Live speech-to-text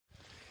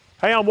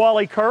Hey, I'm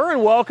Wally Kerr,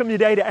 and welcome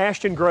today to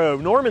Ashton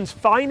Grove, Norman's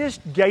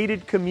finest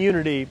gated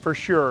community for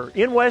sure,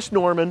 in West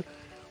Norman,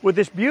 with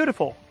this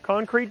beautiful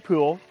concrete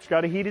pool. It's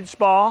got a heated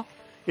spa.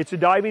 It's a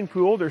diving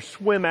pool. There's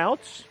swim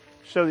outs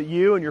so that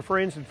you and your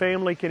friends and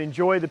family can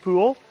enjoy the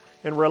pool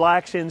and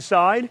relax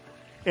inside.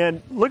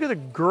 And look at the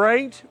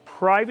great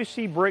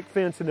privacy brick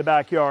fence in the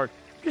backyard.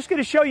 I'm just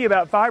going to show you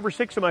about 5 or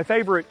 6 of my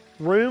favorite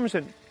rooms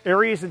and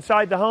areas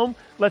inside the home.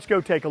 Let's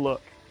go take a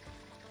look.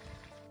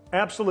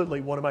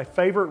 Absolutely one of my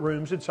favorite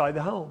rooms inside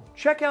the home.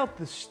 Check out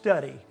the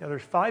study. Now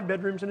there's 5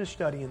 bedrooms and a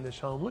study in this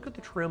home. Look at the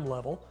trim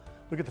level.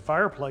 Look at the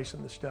fireplace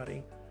in the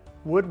study.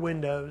 Wood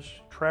windows,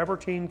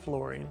 travertine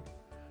flooring.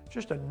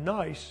 Just a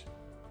nice,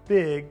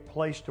 big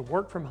place to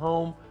work from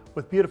home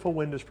with beautiful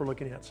windows for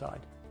looking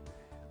outside.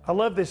 I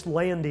love this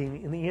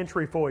landing in the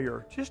entry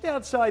foyer, just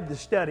outside the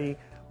study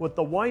with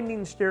the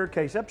winding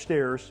staircase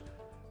upstairs,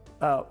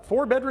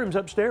 4 bedrooms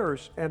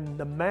upstairs, and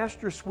the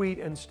master suite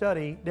and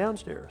study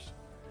downstairs.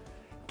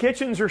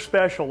 Kitchens are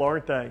special,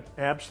 aren't they?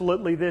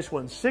 Absolutely this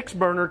one.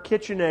 6-burner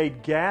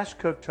KitchenAIDE gas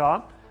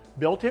cooktop,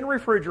 built-in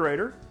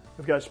refrigerator.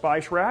 We've got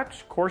spice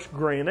racks, coarse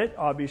granite,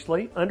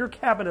 obviously, under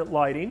cabinet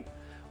lighting.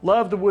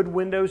 Love the wood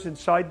windows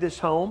inside this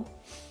home.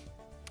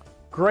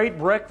 Great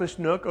breakfast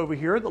nook over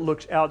here that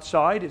looks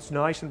outside. It's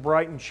nice and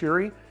bright and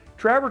cheery.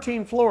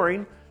 Travertine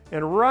flooring,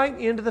 and right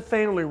into the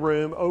family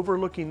room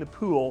overlooking the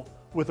pool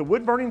with a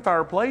wood-burning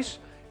fireplace.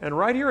 And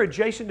right here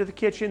adjacent to the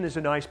kitchen is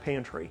a nice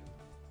pantry.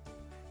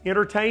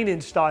 Entertain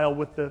in style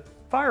with the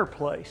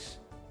fireplace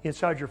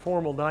inside your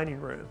formal dining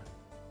room.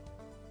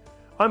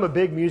 I'm a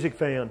big music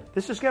fan.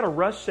 This has got a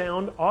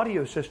RUSSOUND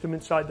audio system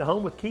inside the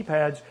home with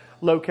keypads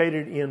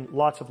located in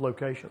lots of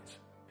locations.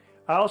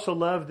 I also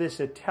love this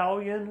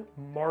Italian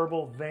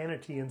marble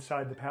vanity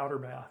inside the powder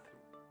bath.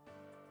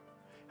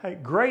 Hey,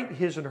 great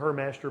his and her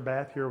master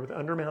bath here with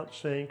undermount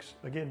sinks.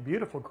 Again,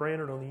 beautiful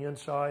granite on the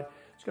inside.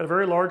 It's got a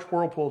very large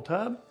whirlpool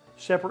tub,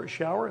 separate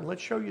shower, and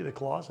let's show you the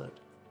closet.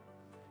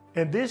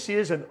 And this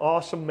is an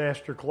awesome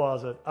master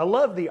closet. I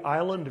love the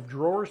island of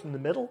drawers in the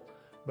middle,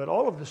 but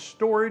all of the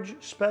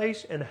storage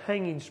space and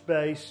hanging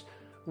space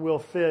will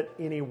fit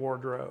any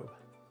wardrobe.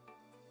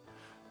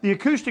 The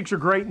acoustics are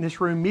great in this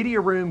room.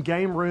 Media room,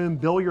 game room,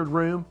 billiard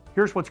room.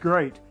 Here's what's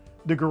great.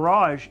 The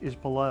garage is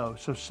below,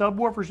 so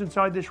subwoofers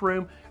inside this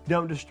room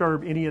don't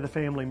disturb any of the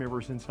family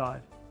members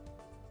inside.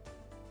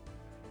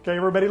 Okay,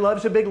 everybody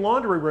loves a big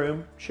laundry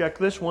room. Check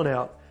this one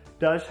out.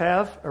 Does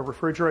have a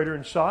refrigerator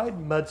inside,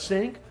 mud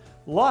sink,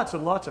 lots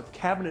and lots of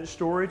cabinet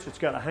storage. It's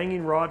got a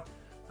hanging rod.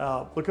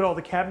 Look at all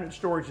the cabinet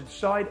storage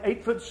inside.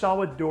 8-foot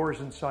solid doors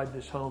inside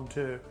this home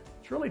too.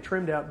 It's really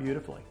trimmed out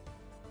beautifully.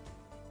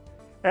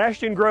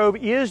 Ashton Grove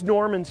is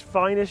Norman's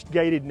finest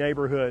gated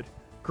neighborhood.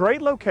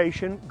 Great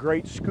location,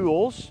 great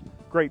schools,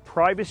 great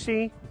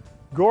privacy,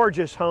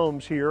 gorgeous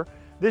homes here.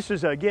 This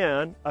is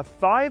again a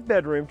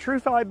 5-bedroom, true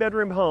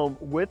 5-bedroom home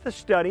with a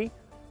study,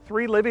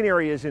 3 living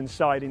areas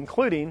inside,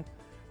 including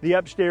the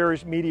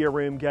upstairs media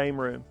room, game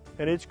room.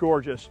 And it's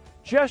gorgeous.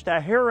 Just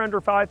a hair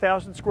under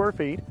 5,000 square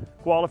feet.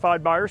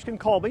 Qualified buyers can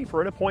call me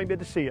for an appointment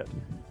to see it.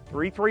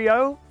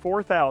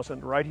 330-4000,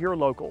 right here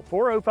local.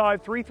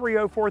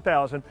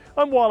 405-330-4000.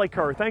 I'm Wally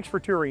Kerr. Thanks for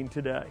touring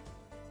today.